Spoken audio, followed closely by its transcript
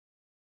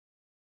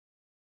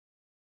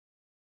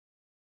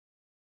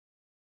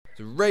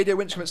The Radio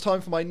Winchcombe. It's time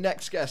for my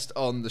next guest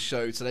on the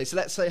show today. So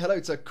let's say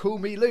hello to Call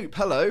Me Loop.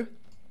 Hello.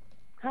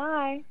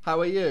 Hi. How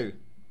are you?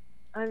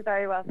 I'm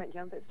very well, thank you.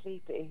 I'm a bit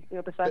sleepy.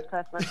 You're the first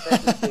person I've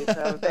spoken to,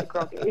 so I'm a bit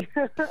groggy.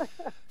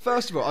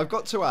 First of all, I've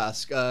got to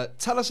ask,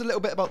 tell us a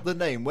little bit about the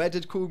name. Where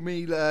did Call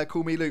Me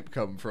Loop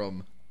come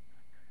from?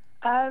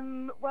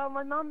 Well,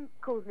 my mum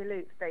calls me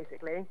Luke,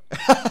 basically.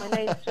 My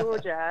name's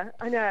Georgia.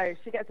 I know,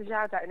 she gets a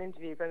shout out in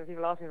interviews when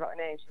people ask me about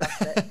my name. She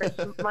loves it.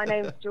 But my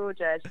name's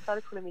Georgia. She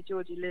started calling me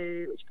Georgie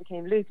Lou, which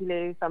became Loopy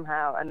Lou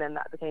somehow, and then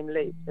that became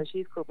Luke. So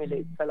she's called me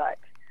Luke for like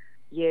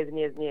years and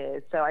years and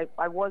years. So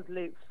I was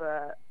Luke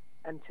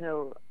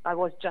I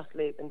was just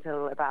Luke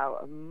until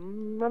about a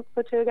month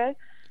or two ago.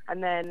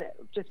 And then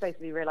just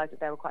basically realised that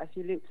there were quite a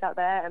few Lukes out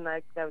there, and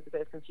there was a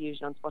bit of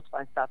confusion on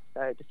Spotify and stuff,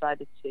 so I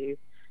decided to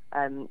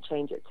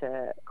change it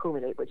to Call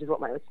Me Luke, which is what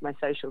my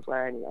socials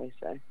were anyway.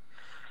 So,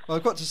 well,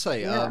 I've got to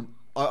say, yeah.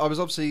 I was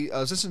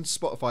listening to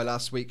Spotify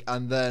last week,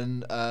 and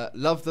then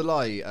Love the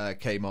Lie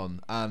came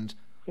on, and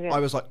Yeah. I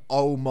was like,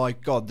 oh my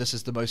god, this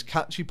is the most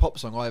catchy pop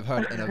song I have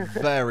heard in a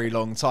very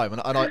long time.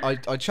 And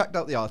I checked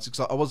out the artist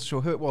because I wasn't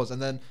sure who it was,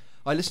 and then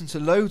I listened to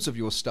loads of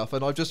your stuff,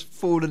 and I've just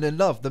fallen in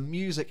love. The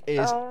music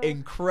is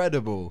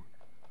incredible.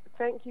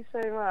 Thank you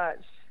so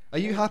much. Are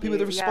you happy with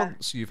the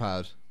response you've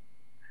had?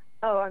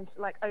 Oh, I'm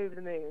like over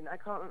the moon. I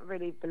can't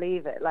really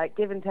believe it. Like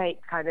Give and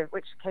Take, kind of,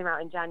 which came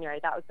out in January.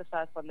 That was the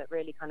first one that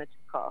really kind of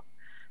took off,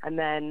 and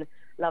then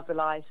Love the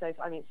Lie. So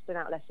I mean, it's been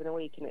out less than a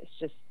week, and it's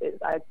just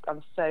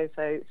I'm so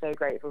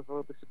grateful for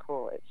all the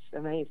support. It's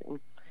amazing.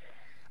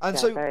 And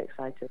yeah, so very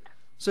excited.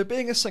 So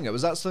being a singer,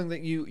 was that something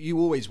that you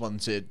always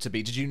wanted to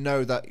be? Did you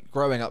know that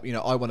growing up,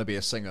 I want to be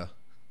a singer?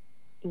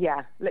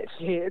 Yeah,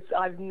 literally.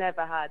 I've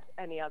never had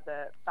any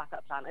other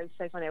backup plan. It was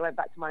so funny. I went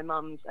back to my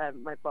mum's,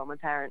 my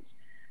parents,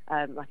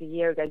 like a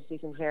year ago to do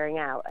some clearing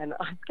out, and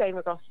I came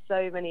across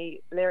so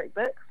many lyric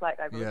books. Like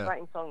I was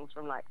writing songs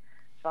from like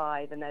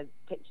 5, and there's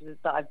pictures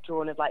that I've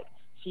drawn of like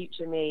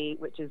future me,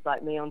 which is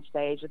like me on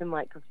stage with a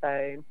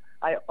microphone.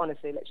 I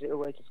honestly, literally,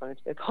 always just wanted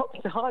to be a pop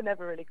star. I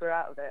never really grew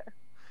out of it.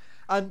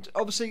 And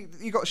obviously,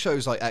 you got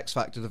shows like X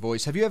Factor, The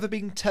Voice. Have you ever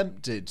been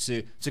tempted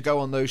to go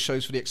on those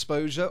shows for the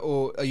exposure,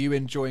 or are you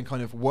enjoying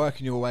kind of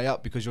working your way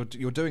up because you're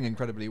doing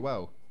incredibly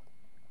well?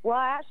 Well,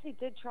 I actually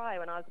did try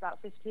when I was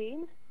about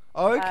 15.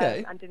 Oh,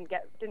 okay. And didn't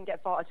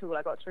get far at all.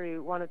 I got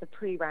through one of the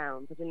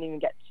pre-rounds. I didn't even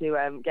get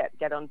to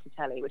get onto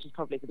telly, which is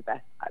probably for the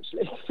best,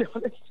 actually, to be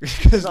honest.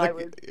 Because I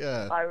was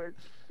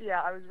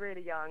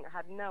really young.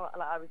 I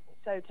I was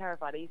so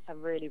terrified. I used to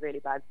have really, really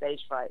bad stage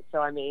fright. So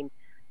I mean,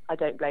 I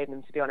don't blame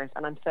them, to be honest.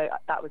 And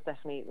that was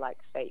definitely like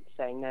fate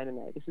saying, no,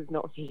 this is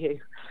not for you.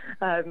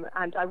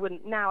 And I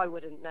wouldn't know.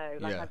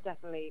 Like I've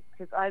definitely,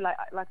 because I like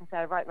I say,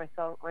 I write my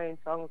own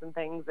songs and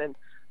things, and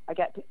I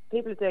get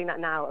people are doing that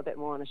now a bit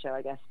more on a show,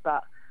 I guess.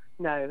 But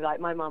no, like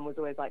my mum was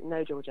always like,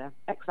 no, Georgia,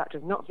 X Factor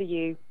is not for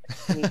you.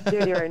 You need to do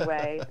it your own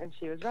way, and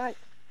she was right.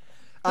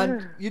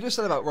 And you just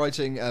said about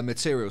writing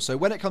material. So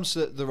when it comes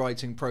to the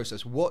writing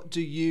process, what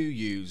do you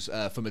use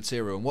for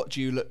material, and what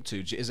do you look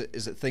to? Is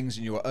it things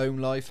in your own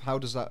life? How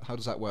does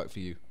that work for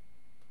you?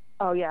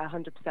 Oh yeah,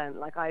 100%.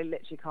 Like I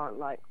literally can't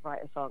like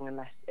write a song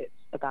unless it's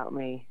about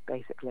me,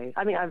 basically.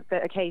 I mean,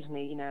 but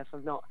occasionally, if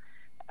I'm not.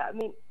 I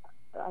mean,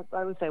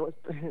 I would say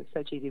it's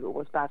so cheesy, but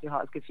what's bad for your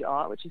heart is good for your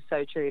art, which is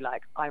so true.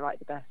 Like I write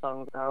the best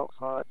songs when I'm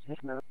hot.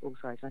 Oh,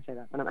 sorry, can I say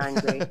that? When I'm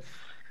angry,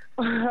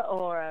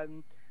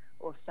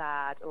 or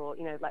sad, or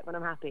like when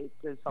I'm happy,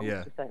 the songs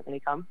just don't really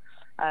come.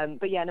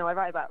 But yeah, no, I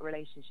write about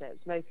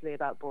relationships, mostly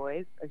about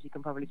boys, as you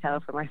can probably tell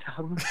from my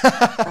songs.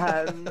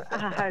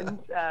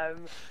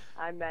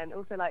 And then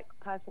also like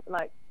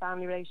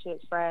family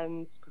relationships,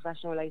 friends,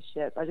 professional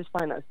relationships. I just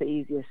find that's the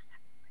easiest.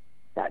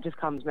 That just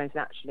comes most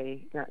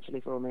naturally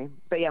for me.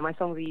 But yeah, my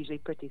songs are usually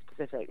pretty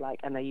specific,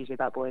 and they're usually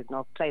about boys, and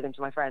I'll play them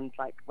to my friends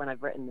like when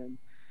I've written them,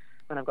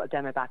 when I've got a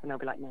demo back, and they'll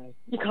be like, no,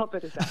 you can't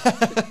put this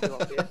out. It's too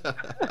obvious.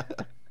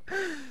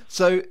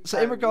 So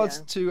in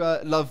regards to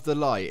Love the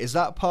Lie, is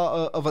that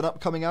part of an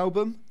upcoming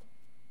album?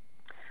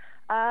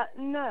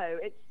 No,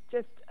 it's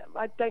just,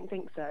 I don't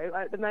think so.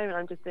 At the moment,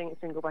 I'm just doing it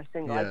single by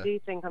single. I do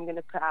think I'm going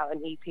to put out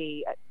an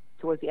EP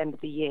towards the end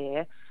of the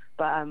year,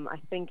 but I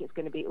think it's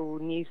going to be all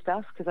new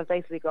stuff, because I've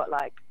basically got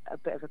like a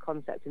bit of a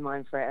concept in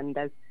mind for it, and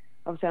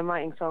obviously I'm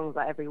writing songs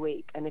like every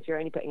week, and if you're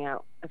only putting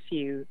out a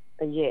few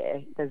a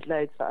year, there's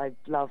loads that I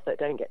love that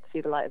don't get to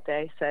see the light of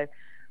day. So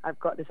I've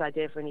got this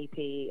idea for an EP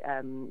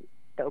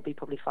that will be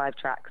probably 5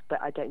 tracks,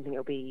 but I don't think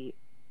it'll be,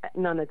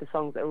 none of the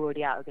songs that are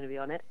already out are going to be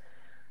on it.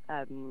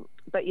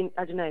 But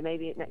I don't know,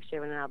 maybe next year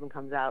when an album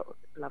comes out,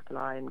 Love the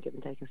Lie and Give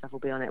and Take and stuff will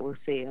be on it. We'll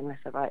see, unless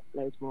I write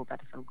loads more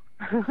better songs.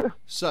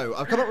 So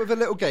I've come up with a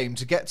little game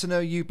to get to know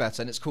you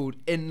better, and it's called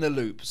In the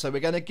Loop. So we're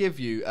going to give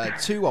you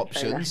 2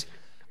 options,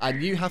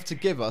 and you have to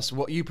give us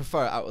what you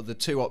prefer out of the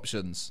 2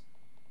 options.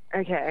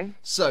 Okay.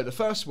 So the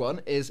first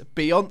one is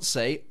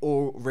Beyonce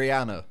or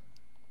Rihanna.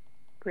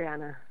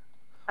 Rihanna.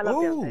 I love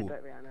Beyonce,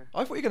 but Rihanna.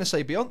 I thought you were going to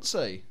say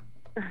Beyonce.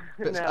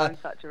 No, I'm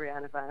such a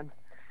Rihanna fan.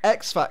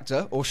 X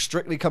Factor or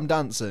Strictly Come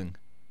Dancing?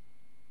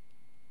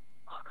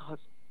 Oh God,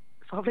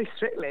 probably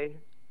Strictly.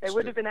 It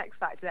would have been X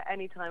Factor at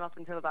any time up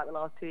until about the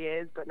last 2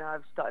 years, but now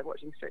I've started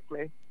watching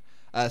Strictly.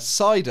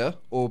 Cider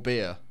or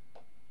beer?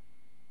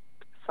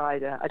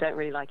 Cider. I don't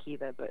really like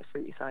either, but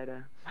fruity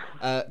cider.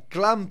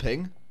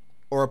 Glamping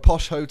or a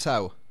posh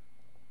hotel?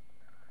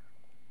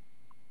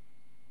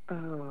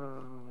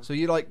 Oh. So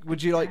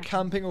would you like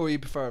camping, or you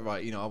prefer,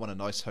 right, I want a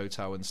nice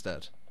hotel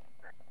instead?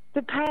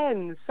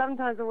 Depends.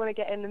 Sometimes I want to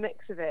get in the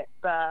mix of it,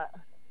 but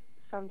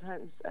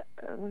sometimes...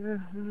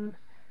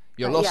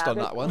 You're lost on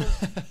that one.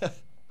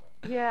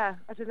 Yeah,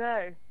 I don't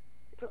know.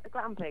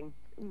 Glamping.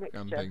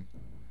 Mixture. Glamping.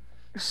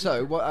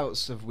 So, what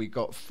else have we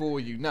got for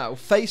you now?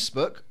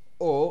 Facebook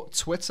or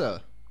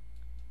Twitter?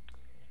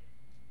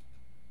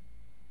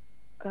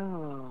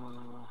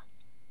 Oh,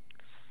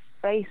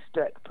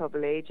 Facebook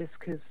probably, just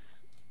because...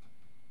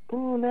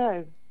 Oh,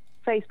 no.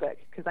 Facebook,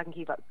 because I can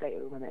keep up to date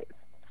with all my mates.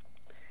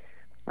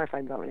 My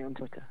friends aren't really on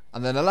Twitter.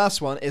 And then the last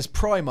one is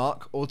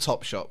Primark or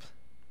Topshop?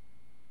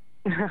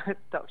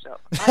 Topshop.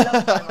 I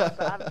love Primark,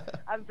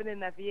 but I haven't been in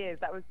there for years.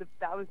 That was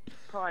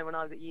Prime when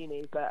I was at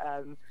uni, but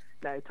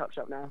no,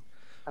 Topshop now.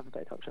 I have a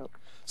bit of Topshop.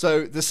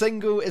 So the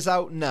single is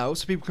out now,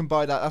 so people can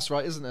buy that. That's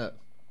right, isn't it?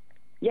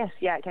 Yes,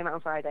 yeah, it came out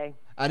on Friday.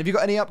 And have you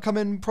got any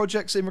upcoming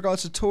projects in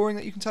regards to touring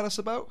that you can tell us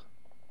about?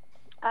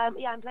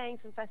 Yeah, I'm playing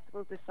some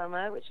festivals this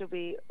summer, which I'm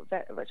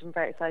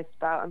very excited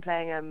about. I'm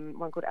playing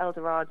one called El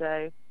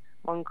Dorado,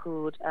 one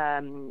called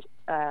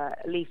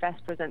Lee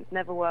Fest Presents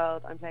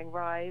Neverworld. I'm playing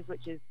Rise,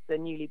 which is the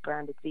newly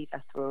branded Lee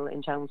Festival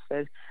in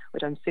Chelmsford,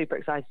 which I'm super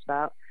excited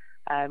about,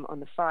 on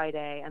the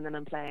Friday. And then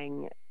I'm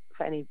playing,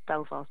 for any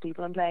Belfast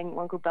people, I'm playing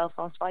one called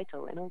Belfast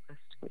Vital in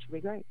August, which will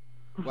be great.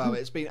 Wow,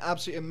 it's been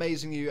absolutely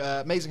amazing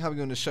having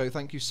you on the show.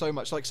 Thank you so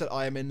much. Like I said,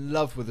 I am in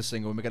love with the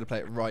single, and we're going to play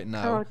it right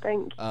now. Oh,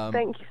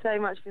 thank you so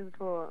much for your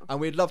support. And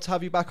we'd love to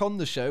have you back on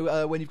the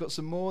show when you've got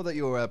some more that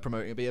you're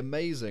promoting. It'd be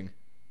amazing.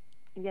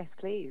 Yes,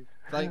 please.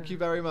 Thank you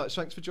very much.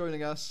 Thanks for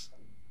joining us.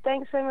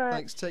 Thanks so much.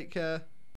 Thanks. Take care.